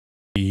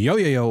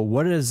Yo,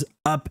 what is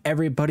up,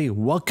 everybody?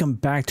 Welcome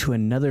back to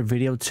another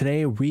video.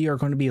 Today we are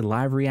going to be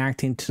live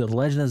reacting to the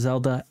Legend of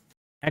Zelda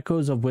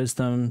Echoes of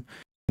Wisdom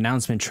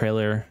announcement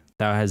trailer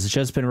that has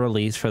just been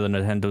released for the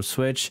Nintendo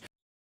Switch.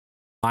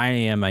 I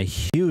am a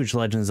huge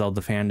Legend of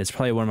Zelda fan. It's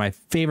probably one of my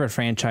favorite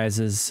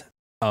franchises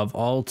of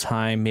all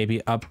time,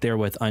 maybe up there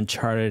with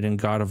Uncharted and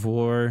God of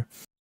War.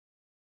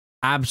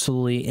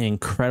 Absolutely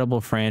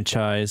incredible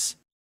franchise.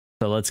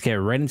 So let's get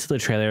right into the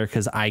trailer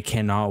because I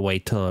cannot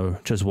wait to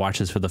just watch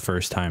this for the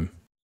first time.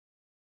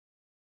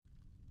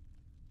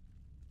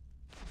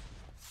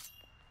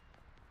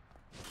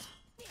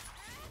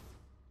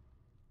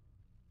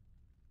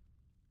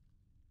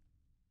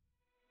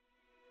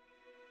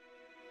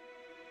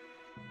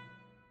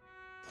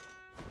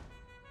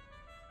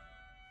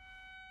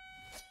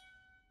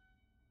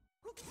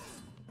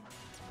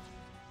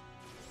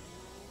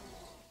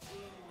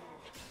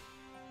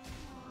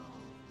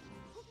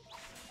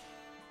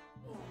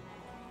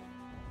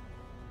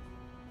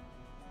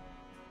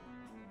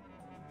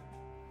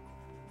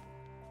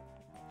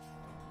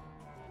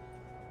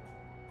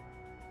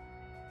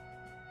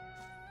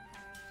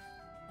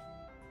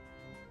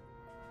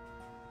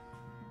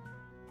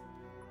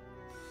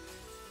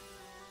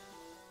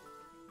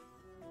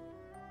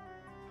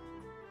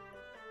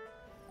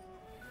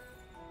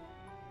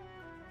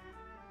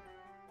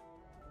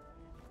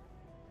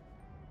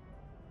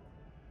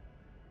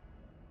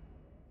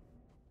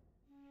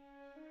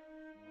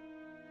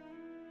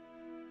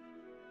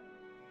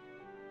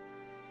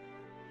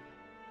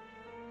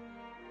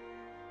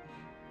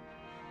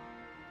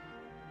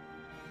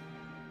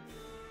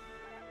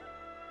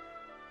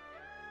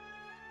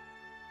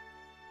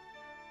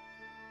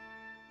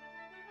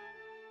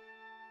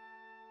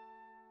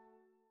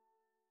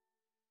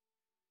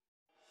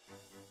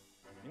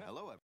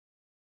 Hello.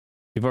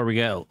 Before we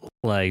get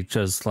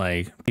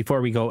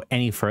before we go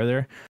any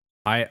further,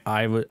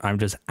 I'm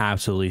just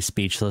absolutely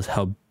speechless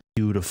how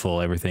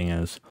beautiful everything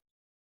is.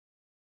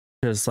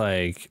 Just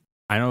like,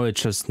 I know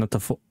it's just not the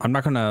full, I'm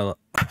not gonna,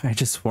 I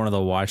just wanted to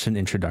watch an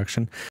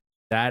introduction.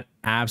 That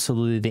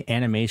absolutely, the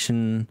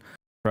animation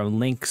from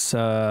Link's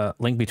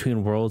Link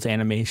Between Worlds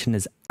animation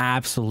is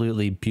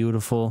absolutely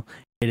beautiful.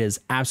 It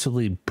is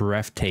absolutely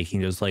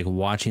breathtaking, just like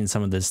watching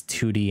some of this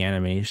 2D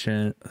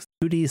animation,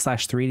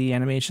 2D/3D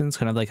animations,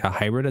 kind of like a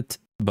hybrid of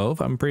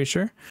both, I'm pretty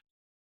sure.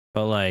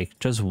 But like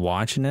just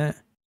watching it,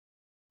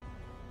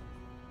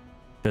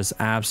 just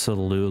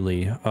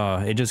absolutely,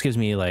 it just gives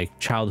me like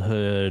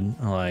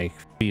childhood like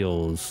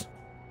feels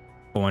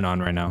going on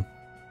right now.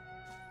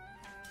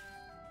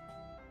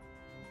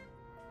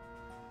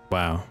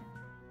 Wow.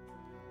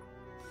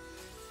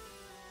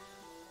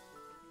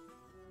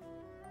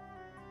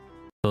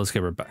 So let's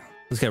get right back.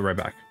 Let's get right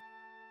back.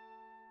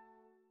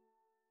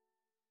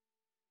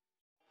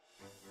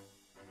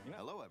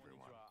 Hello,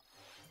 everyone.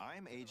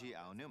 I'm A.G.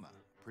 Aonuma,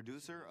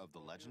 producer of the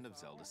Legend of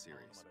Zelda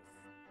series.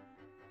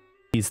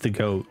 He's the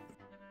GOAT.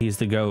 He's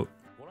the GOAT.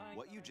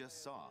 What you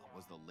just saw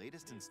was the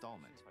latest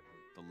installment,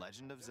 The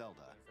Legend of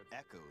Zelda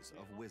Echoes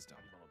of Wisdom.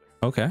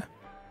 Okay.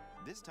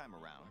 This time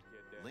around,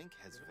 Link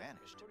has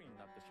vanished.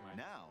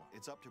 Now,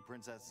 it's up to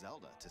Princess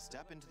Zelda to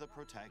step into the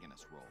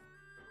protagonist role.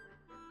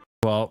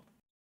 Well,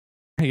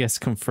 I guess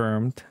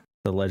confirmed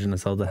the Legend of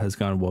Zelda has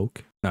gone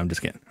woke. No, I'm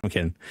just kidding. I'm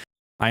kidding.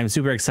 I am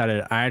super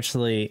excited.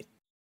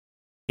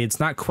 It's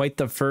not quite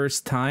the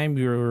first time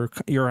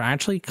you're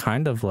actually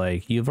kind of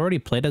like, you've already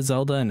played a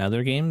Zelda in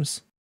other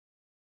games.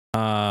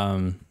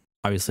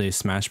 Obviously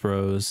Smash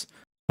Bros.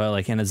 But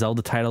like in a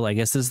Zelda title, I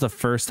guess this is the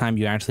first time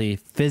you actually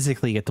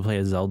physically get to play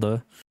a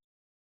Zelda.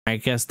 I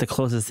guess the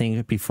closest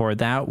thing before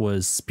that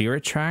was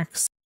Spirit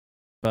Tracks.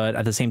 But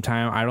at the same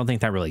time, I don't think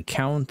that really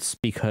counts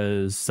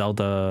because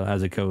Zelda,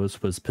 as it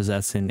goes, was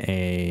possessing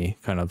a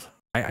kind of,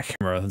 I can't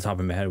remember off the top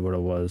of my head what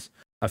it was.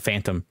 A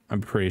phantom, I'm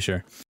pretty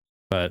sure.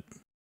 But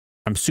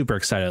I'm super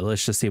excited.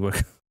 Let's just see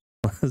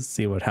let's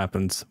see what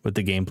happens with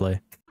the gameplay.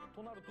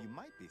 You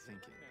might be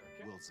thinking,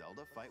 will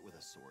Zelda fight with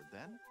a sword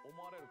then?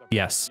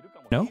 Yes.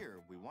 No? Here,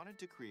 we wanted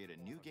to create a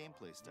new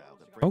gameplay style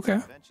that breaks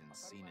conventions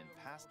seen in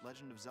past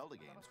Legend of Zelda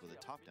games with a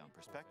top-down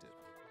perspective.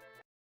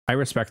 I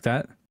respect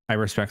that. I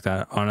respect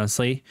that,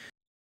 honestly.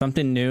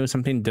 Something new,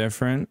 something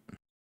different.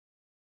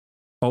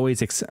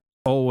 Always.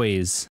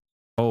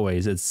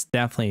 It's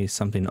definitely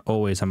something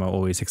I'm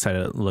always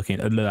excited looking.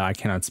 I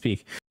cannot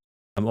speak.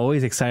 I'm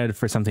always excited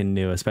for something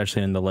new,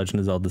 especially in the Legend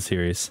of Zelda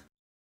series.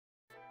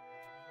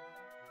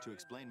 To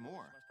explain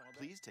more,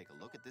 please take a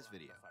look at this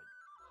video.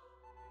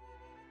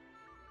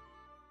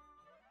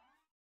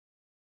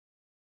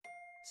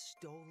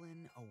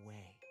 Stolen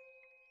away.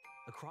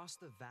 Across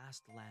the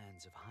vast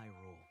lands of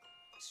Hyrule,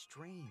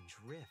 strange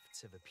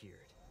rifts have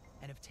appeared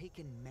and have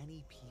taken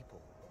many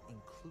people,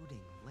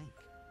 including Link.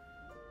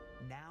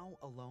 Now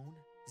alone,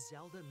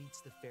 Zelda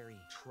meets the fairy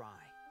Tri,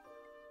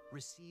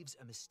 receives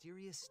a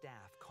mysterious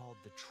staff called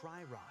the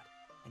Tri-Rod,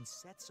 and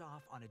sets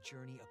off on a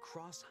journey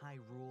across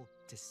Hyrule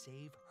to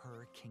save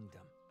her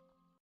kingdom.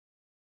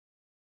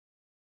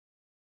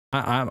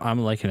 I'm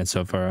liking it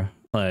so far.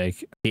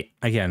 Like,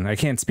 again, I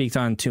can't speak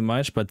on too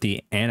much, but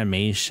the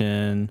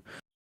animation,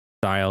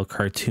 style,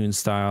 cartoon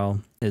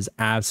style is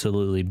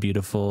absolutely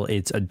beautiful.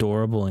 It's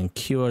adorable and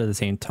cute at the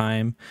same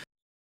time,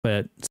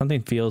 but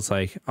something feels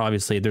like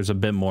obviously there's a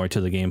bit more to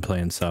the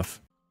gameplay and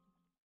stuff.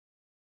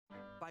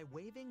 By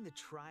waving the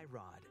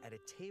tri-rod at a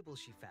table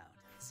she found,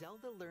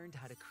 Zelda learned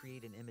how to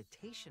create an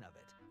imitation of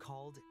it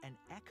called an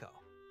echo.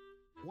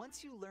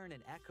 Once you learn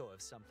an echo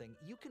of something,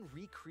 you can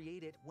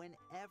recreate it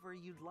whenever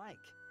you'd like.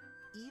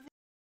 Even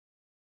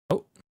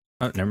Oh,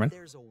 never mind. if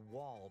there's a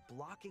wall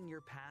blocking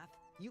your path,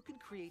 you can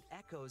create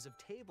echoes of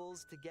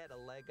tables to get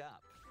a leg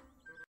up.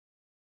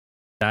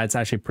 That's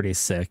actually pretty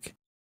sick.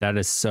 That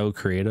is so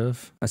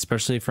creative,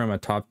 especially from a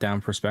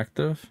top-down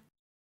perspective.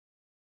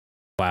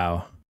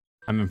 Wow,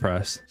 I'm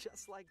impressed.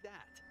 Just like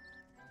that.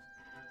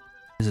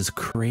 This is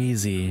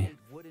crazy.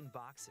 Wooden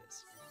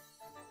boxes,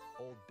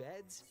 old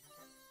beds,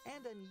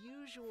 and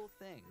unusual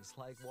things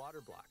like water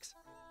blocks.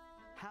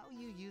 How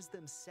you use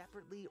them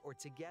separately or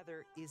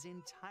together is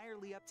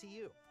entirely up to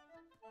you.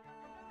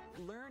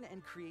 Learn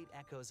and create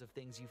echoes of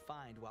things you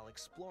find while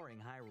exploring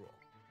Hyrule.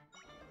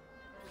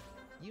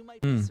 You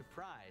might be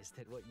surprised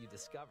at what you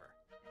discover.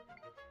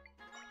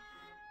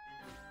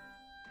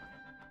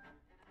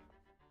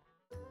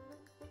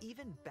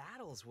 Even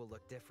battles will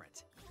look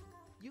different.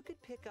 You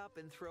could pick up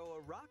and throw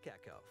a rock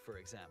echo, for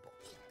example.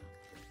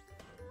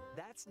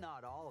 That's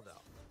not all,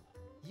 though.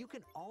 You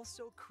can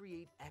also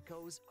create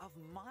echoes of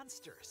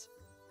monsters.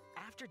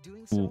 After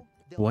doing so,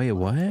 Wait,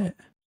 what?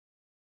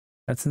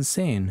 That's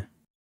insane.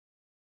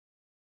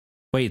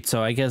 Wait,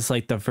 so I guess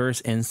like the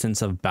first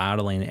instance of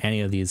battling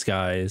any of these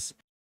guys,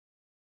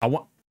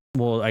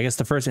 well, I guess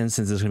the first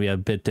instance is gonna be a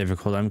bit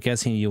difficult. I'm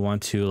guessing you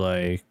want to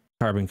like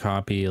carbon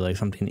copy like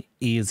something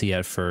easy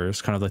at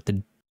first, kind of like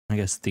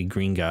the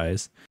green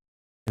guys,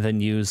 and then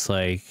use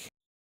like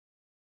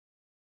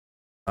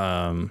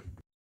oh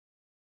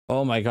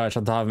my gosh,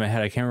 on top of my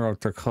head, I can't remember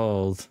what they're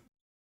called.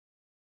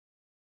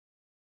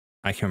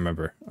 I can't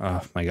remember.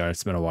 Oh my god,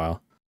 it's been a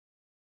while.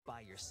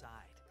 By your side.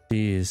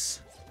 Jeez.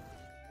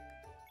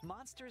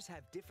 Monsters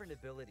have different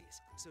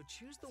abilities, so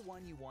choose the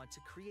one you want to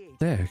create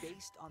Sick.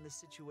 based on the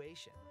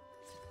situation.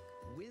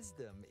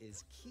 Wisdom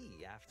is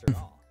key after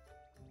all.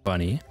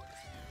 Funny.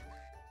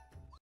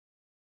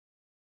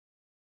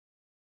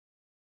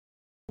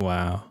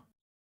 Wow.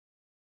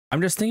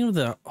 I'm just thinking of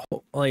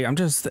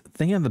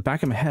the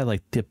back of my head,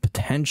 like the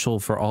potential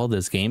for all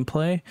this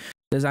gameplay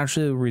is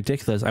actually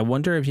ridiculous. I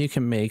wonder if you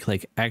can make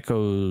like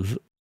echoes,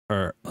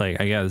 or like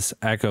I guess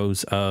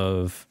echoes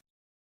of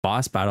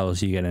boss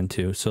battles you get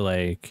into. So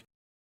like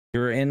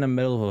you're in the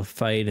middle of a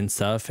fight and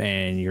stuff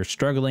and you're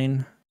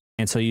struggling,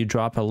 and so you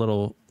drop a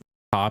little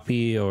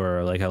copy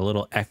or like a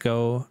little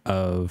echo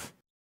of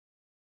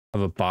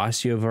a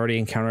boss you have already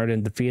encountered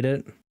and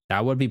defeated.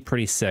 That would be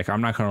pretty sick.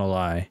 I'm not gonna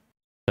lie.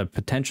 The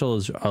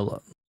potential's a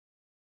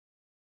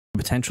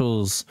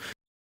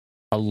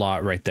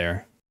lot right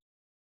there.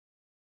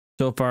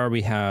 So far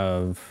we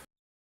have,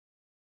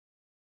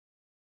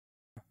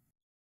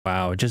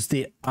 wow, just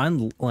the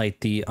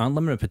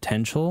unlimited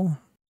potential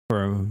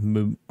for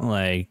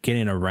like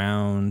getting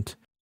around,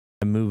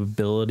 the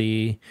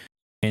movability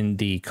in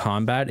the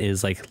combat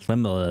is like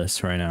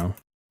limitless right now.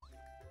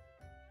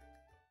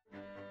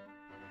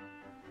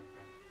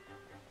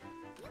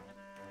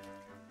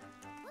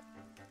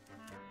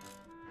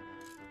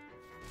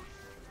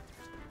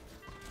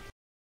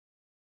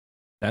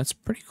 That's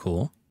pretty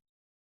cool.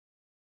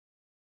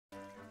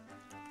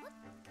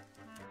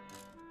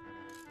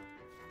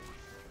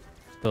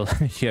 So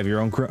you have your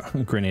own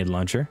grenade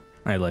launcher.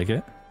 I like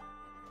it.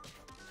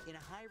 In a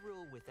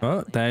Hyrule without Oh,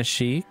 land, that's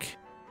chic.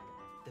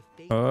 the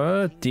fate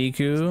Oh, of the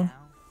king is Deku. now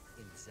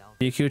in Zelda.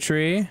 Deku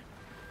tree.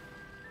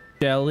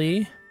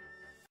 Jelly.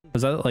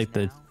 Was that like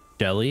the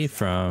jelly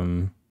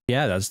from...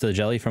 Yeah, that's the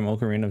jelly from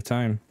Ocarina of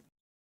Time.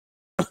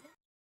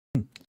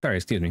 Sorry,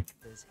 excuse me.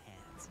 Zelda's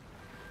hands.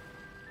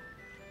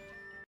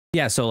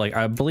 Yeah, so like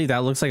I believe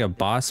that looks like a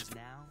boss.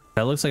 Now,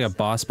 That looks like a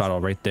boss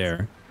battle right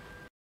there.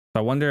 So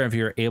I wonder if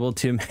you're able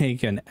to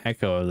make an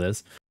echo of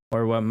this,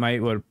 or what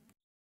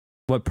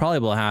probably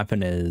will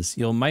happen is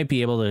you might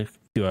be able to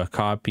do a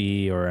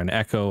copy or an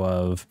echo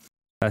of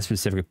that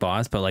specific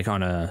boss, but like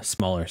on a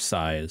smaller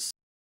size,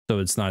 so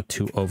it's not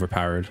too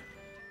overpowered.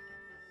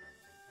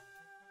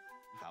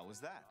 How was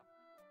that?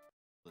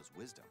 Was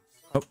wisdom.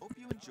 Oh. Hope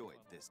you enjoyed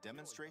this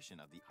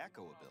demonstration of the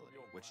echo ability,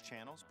 which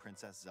channels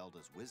Princess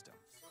Zelda's wisdom.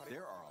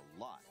 There are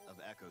a lot of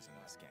echoes in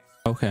this game.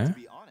 Okay. To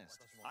be honest,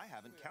 I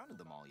haven't counted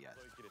them all yet.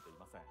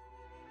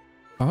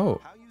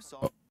 Oh. How you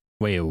saw?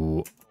 Wait.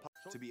 To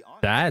be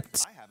honest,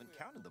 That's I haven't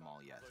counted them all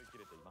yet.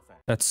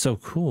 that's so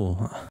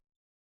cool.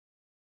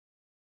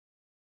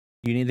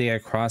 You need to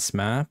get cross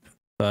map,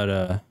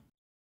 but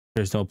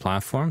there's no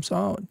platforms.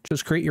 Oh,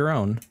 just create your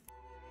own.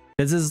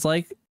 This is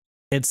like,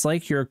 it's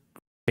like you're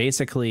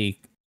basically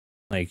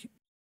like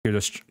you're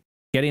just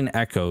getting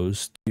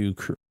echoes to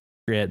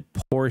create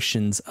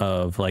portions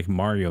of like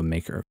Mario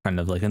Maker, kind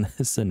of like in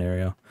this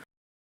scenario.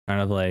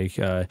 Kind of like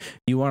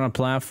you want a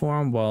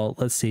platform, well,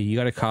 let's see, you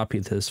got to copy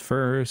this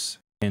first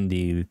in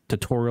the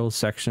tutorial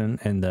section,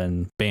 and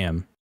then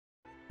bam,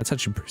 that's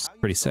actually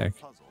pretty sick.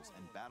 Puzzles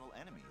and battle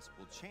enemies abilities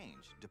will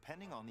change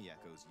depending on the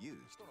echoes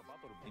used.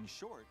 In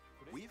short,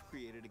 we've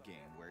created a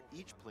game where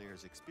each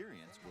player's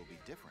experience will be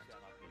different.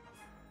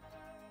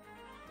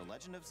 The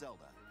Legend of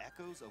Zelda: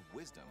 Echoes of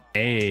Wisdom.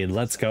 Hey,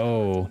 let's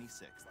go.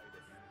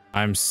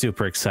 I'm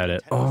super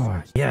excited.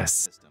 Oh,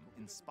 yes.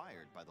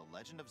 Inspired by the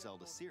Legend of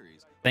Zelda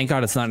series. Thank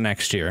God it's not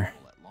next year.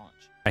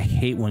 I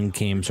hate when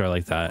games are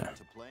like that.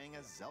 To playing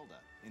as Zelda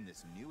in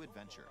this new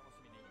adventure.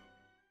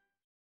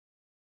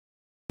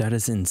 That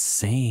is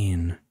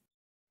insane.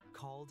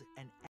 Called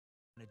an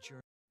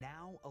journey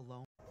now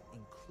alone,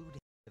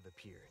 including have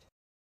appeared.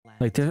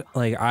 Like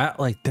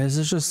this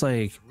is just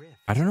like,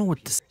 I don't know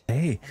what to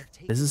say.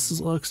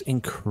 This looks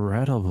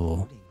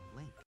incredible.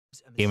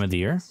 Game of the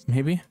year,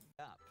 maybe?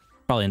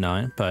 Probably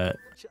not, but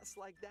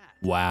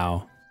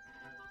wow.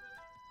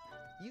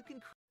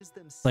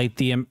 Like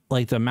the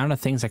amount of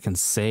things I can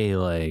say,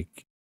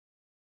 like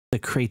the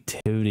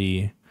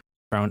creativity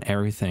around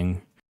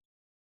everything.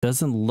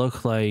 Doesn't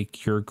look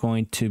like you're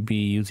going to be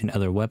using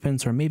other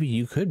weapons, or maybe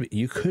you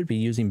could be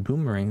using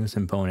boomerangs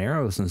and bow and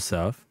arrows and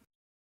stuff.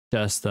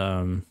 Just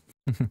you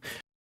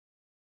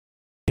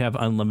have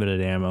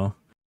unlimited ammo.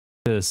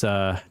 Just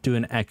do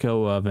an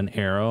echo of an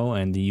arrow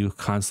and you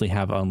constantly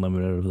have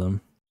unlimited of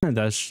them.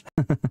 That's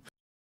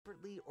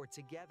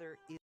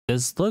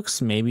this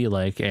looks maybe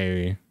like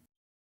a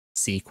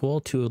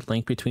sequel to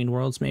Link Between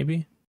Worlds,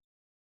 maybe.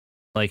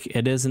 Like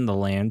it is in the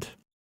land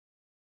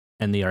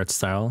and the art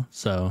style,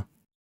 so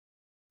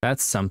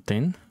that's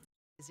something.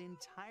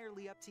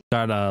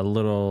 Got a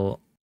little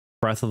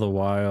Breath of the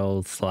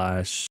Wild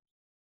slash.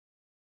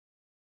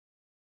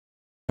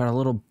 Got a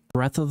little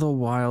Breath of the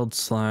Wild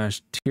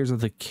slash Tears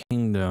of the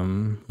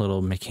Kingdom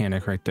little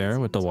mechanic right there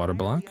with the water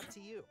block.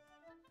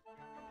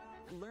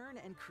 Learn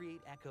and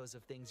create echoes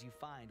of things you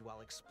find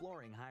while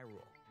exploring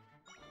Hyrule.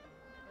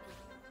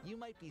 You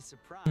might be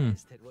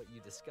surprised at what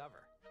you discover.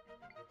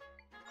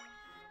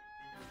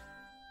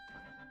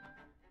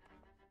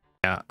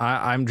 Yeah,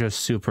 I'm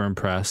just super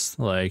impressed.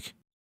 Like,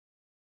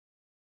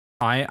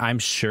 I'm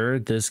sure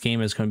this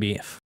game is going to be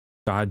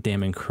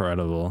goddamn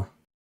incredible.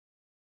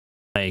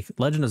 Like,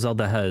 Legend of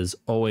Zelda has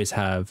always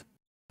have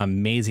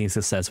amazing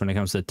success when it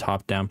comes to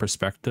top-down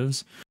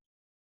perspectives,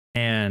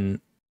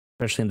 and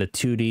especially in the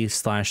 2D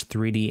slash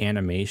 3D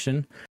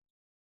animation.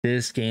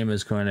 This game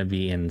is going to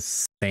be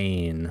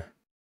insane.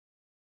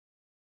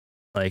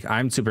 Like,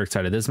 I'm super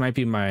excited. This might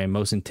be my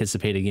most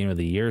anticipated game of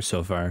the year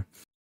so far.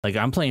 Like,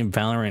 I'm playing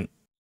Valorant.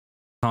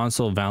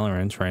 Console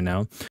Valorant right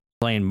now,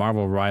 playing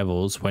Marvel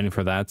Rivals, waiting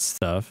for that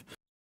stuff,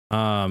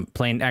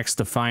 playing X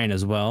Defiant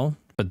as well.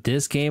 But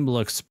this game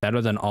looks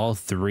better than all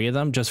three of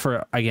them, just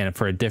for, again,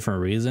 for a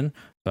different reason.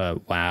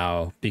 But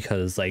wow,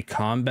 because like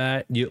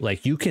combat,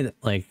 you can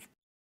like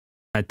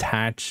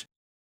attack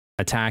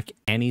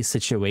any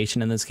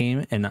situation in this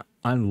game in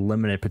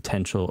unlimited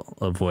potential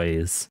of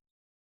ways.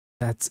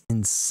 That's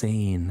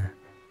insane.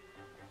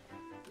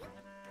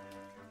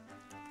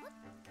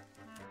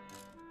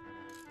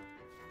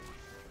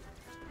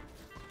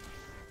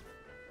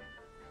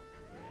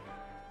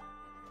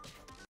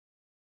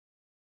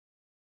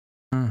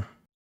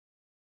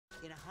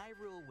 In a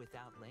Hyrule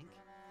without Link.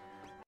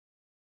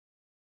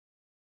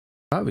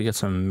 Oh, we got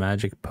some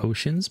magic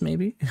potions,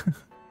 maybe.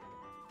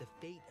 The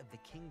fate of the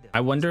kingdom.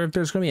 I wonder if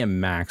there's gonna be a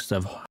max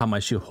of how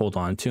much you hold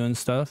on to and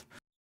stuff.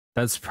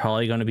 That's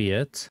probably gonna be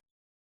it.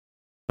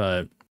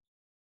 But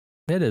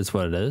it is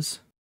what it is.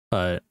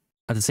 But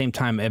at the same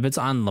time, if it's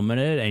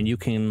unlimited and you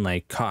can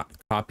like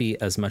copy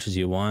as much as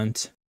you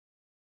want,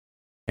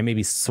 and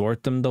maybe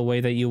sort them the way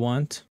that you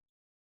want,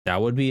 that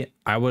would be,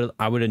 I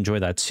would enjoy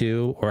that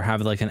too. Or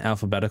have like an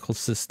alphabetical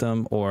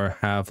system, or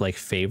have like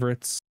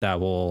favorites that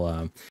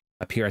will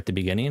appear at the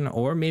beginning.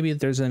 Or maybe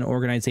there's an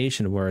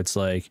organization where it's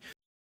like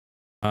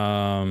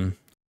boss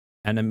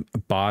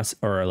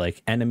or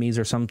like enemies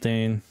or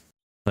something.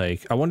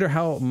 Like, I wonder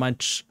how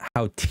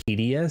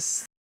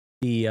tedious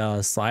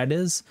the slide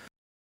is.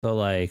 So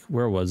like,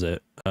 where was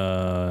it?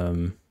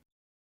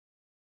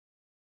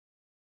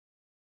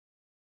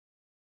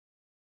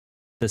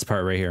 This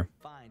part right here.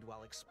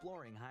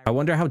 I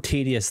wonder how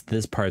tedious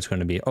this part's going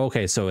to be.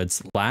 Okay, so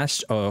it's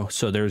last. Oh,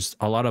 so there's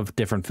a lot of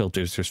different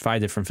filters. There's 5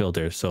 different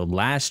filters. So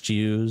last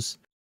use.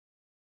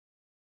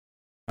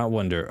 I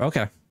wonder.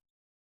 Okay.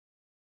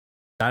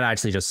 That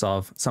actually just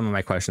solved some of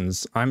my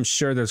questions. I'm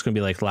sure there's going to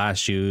be like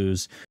last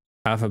use,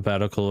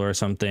 alphabetical or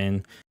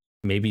something.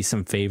 Maybe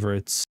some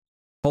favorites.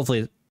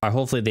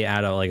 Hopefully they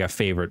add out like a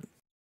favorite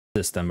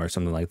system or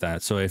something like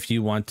that. So if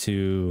you want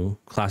to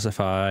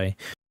classify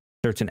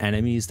certain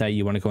enemies that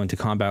you want to go into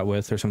combat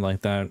with or something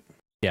like that.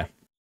 Yeah.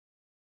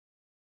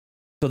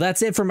 So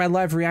that's it for my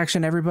live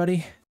reaction,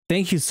 everybody.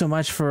 Thank you so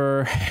much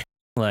for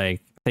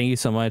thank you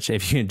so much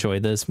if you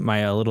enjoyed this,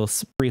 my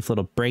brief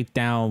little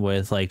breakdown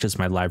with like just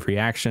my live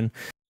reaction.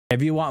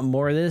 If you want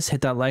more of this, hit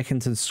that like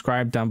and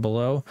subscribe down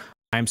below.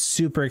 I'm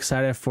super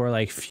excited for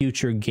like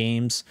future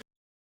games.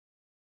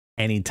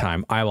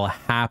 Anytime. I will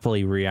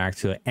happily react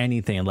to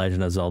anything in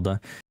Legend of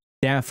Zelda.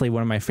 Definitely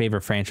one of my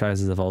favorite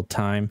franchises of all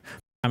time.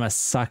 I'm a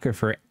sucker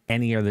for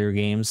any other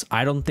games.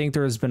 I don't think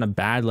there has been a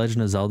bad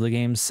Legend of Zelda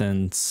game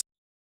since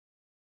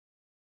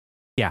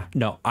yeah,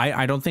 no,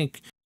 I don't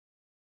think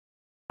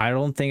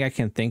I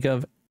can think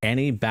of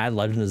any bad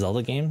Legend of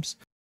Zelda games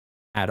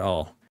at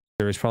all.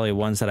 There's probably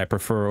ones that I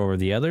prefer over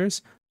the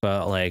others,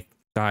 but like,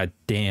 god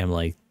damn,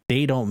 like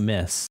they don't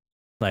miss.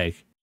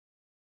 Like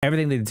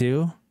everything they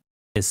do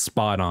is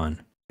spot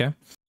on. Okay.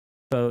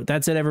 So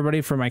that's it,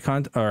 everybody, for my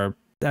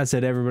that's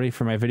it, everybody,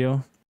 for my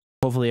video.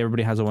 Hopefully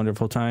everybody has a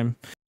wonderful time,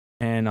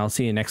 and I'll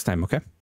see you next time. Okay.